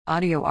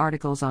Audio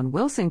articles on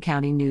Wilson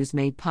County News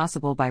made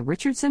possible by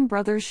Richardson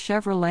Brothers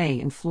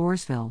Chevrolet in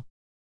Floresville.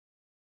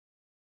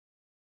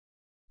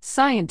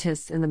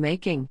 Scientists in the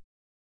making.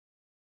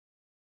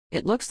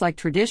 It looks like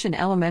Tradition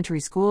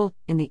Elementary School,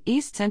 in the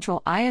East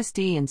Central ISD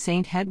in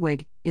St.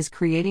 Hedwig, is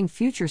creating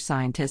future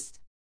scientists.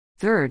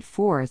 3rd,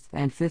 4th,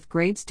 and 5th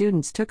grade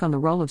students took on the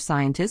role of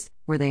scientists,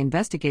 where they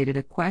investigated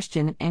a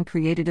question and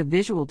created a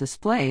visual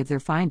display of their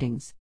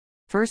findings.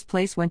 First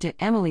place went to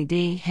Emily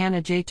D.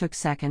 Hannah J. took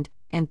second,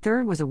 and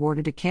third was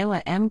awarded to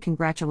Kayla M.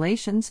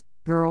 Congratulations,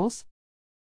 girls.